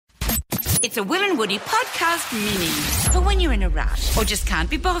It's a Will and Woody podcast mini for when you're in a rush or just can't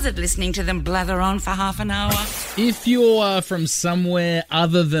be bothered listening to them blather on for half an hour. If you're from somewhere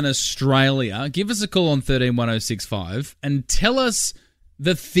other than Australia, give us a call on 131065 and tell us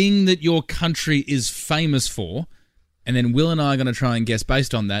the thing that your country is famous for, and then Will and I are going to try and guess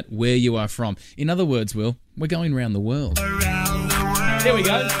based on that where you are from. In other words, Will, we're going around the world. There we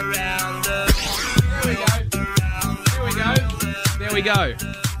go. There we go.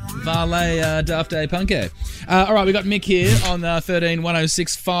 Vale Daft A Punke. All right, we got Mick here on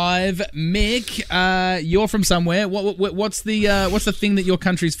 131065. Mick, you're from somewhere. What's the thing that your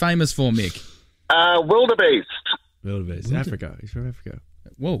country's famous for, Mick? Wildebeest. Wildebeest. Africa. He's from Africa.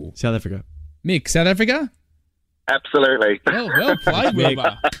 Whoa. South Africa. Mick, South Africa? Absolutely. Well played,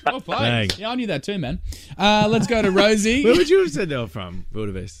 Wilbur. Well played. Dang. Yeah, I knew that too, man. Let's go to Rosie. Where would you have said they were from,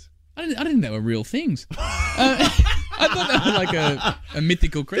 Wildebeest? I didn't think they were real things. I thought they were like a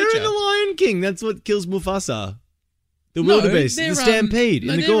mythical creature. They're in The Lion King. That's what kills Mufasa. The No, wildebeest, they're, the stampede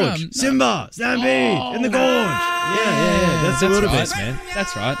no, in the they're, gorge. no. Simba, stampede in the gorge. Yeah. That's the wildebeest, right. man.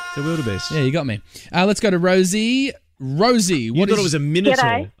 That's right. The wildebeest. Yeah, you got me. Let's go to Rosie. Rosie, You what thought is... it was a minotaur.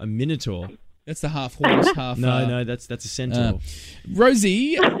 G'day. A minotaur. That's the half horse, half... No, that's a centaur.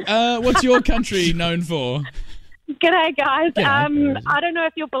 Rosie, what's your country known for? G'day, guys. G'day. I don't know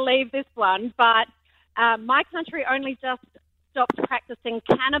if you'll believe this one, but my country only just stopped practicing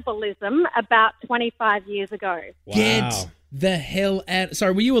cannibalism about 25 years ago. Wow. Get the hell out...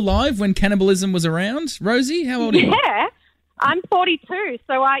 Sorry, were you alive when cannibalism was around? Rosie, how old are you? Yeah, I'm 42,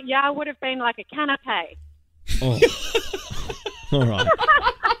 so I would have been like a canapé. Oh. All right.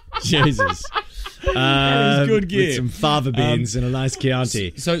 Jesus. was good gear. With some fava beans and a nice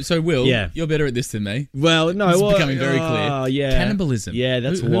Chianti. So Will, Yeah. you're better at this than me. Well, no, It's well, becoming very clear. Yeah. Cannibalism. Yeah,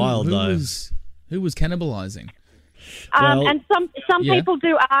 that's wild, though. Who was cannibalizing? Well, And some yeah. people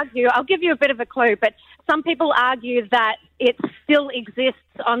do argue, I'll give you a bit of a clue, but some people argue that it still exists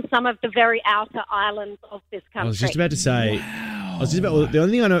on some of the very outer islands of this country. I was just about to say. The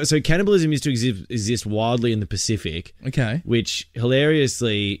only thing I know. So cannibalism used to exist wildly in the Pacific, Okay. which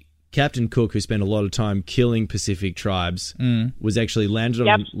hilariously, Captain Cook, who spent a lot of time killing Pacific tribes, was actually landed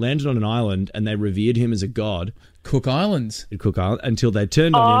on an island, and they revered him as a god. Cook Islands. At Cook Island until they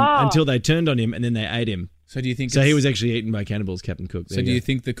turned on him, and then they ate him. So do you think? So he was actually eaten by cannibals, Captain Cook. So do you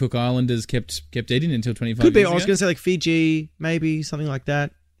think the Cook Islanders kept eating until 25 Could be. years I was ago? going to say like Fiji, maybe something like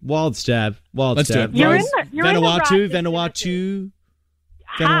that. Wild stab. Let's do stab. it. You're in Vanuatu.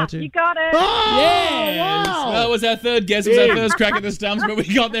 You got it. Yes! Well, it was our third guess. It was our first crack at the stumps, but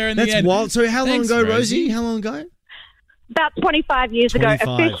we got there in the That's end. wild. So how Thanks, long ago, Rosie? Rosie? How long ago? About 25 years ago,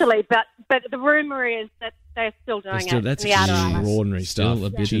 25. officially, but the rumour is that they're still doing it That's in the outer islands. extraordinary Still stuff. a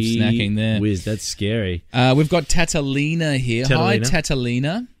bit of snacking there. Whiz, that's scary. We've got Tatalina here. Hi, Tatalina.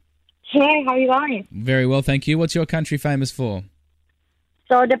 Tatalina. Hey, how are you going? Very well, thank you. What's your country famous for?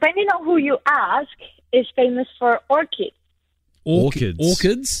 So, depending on who you ask, is famous for orchids.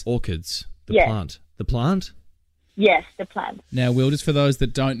 Orchids. Orchids? The Yes. plant. The plant? Yes, the plant. Now, Will, just for those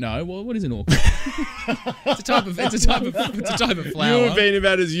that don't know, well, what is an orchid? it's a type of flower. You have been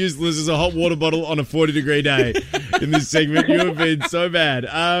about as useless as a hot water bottle on a 40-degree day in this segment. You have been so bad.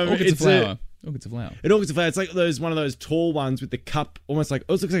 Orchid's a flower. Orchid's a flower. An orchid's a flower. It's like one of those tall ones with the cup, almost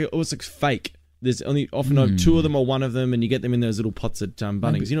looks fake. There's only often two of them or one of them, and you get them in those little pots at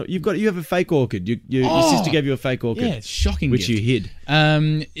Bunnings. You know, you have a fake orchid. Your sister gave you a fake orchid. Yeah, it's shocking. Which gift. you hid.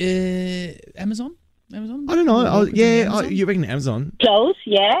 Amazon? Amazon? I don't know. Amazon? You reckon Amazon? Close,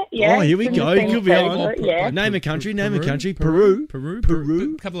 yeah. Oh, here we go. You could be on. Yeah. Name a country. Peru.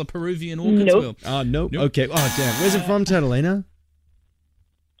 Peru. A couple of Peruvian orchids, Nope. Will. Oh, nope. Nope. Okay. Oh, damn. Where's it from, Tatalina?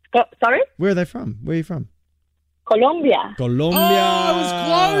 Sorry? Where are they from? Where are you from? Colombia. Colombia.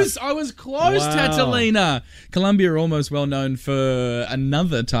 Oh, I was close, Wow. Tatalina. Colombia are almost well known for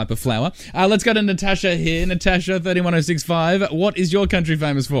another type of flower. Let's go to Natasha here. Natasha, 131065. What is your country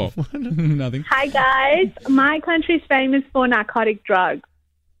famous for? Nothing. Hi, guys. My country's famous for narcotic drugs.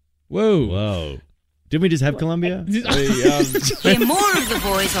 Whoa. Didn't we just have Colombia? Hear more of the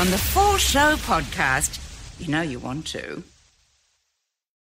boys on the Full Show podcast. You know you want to.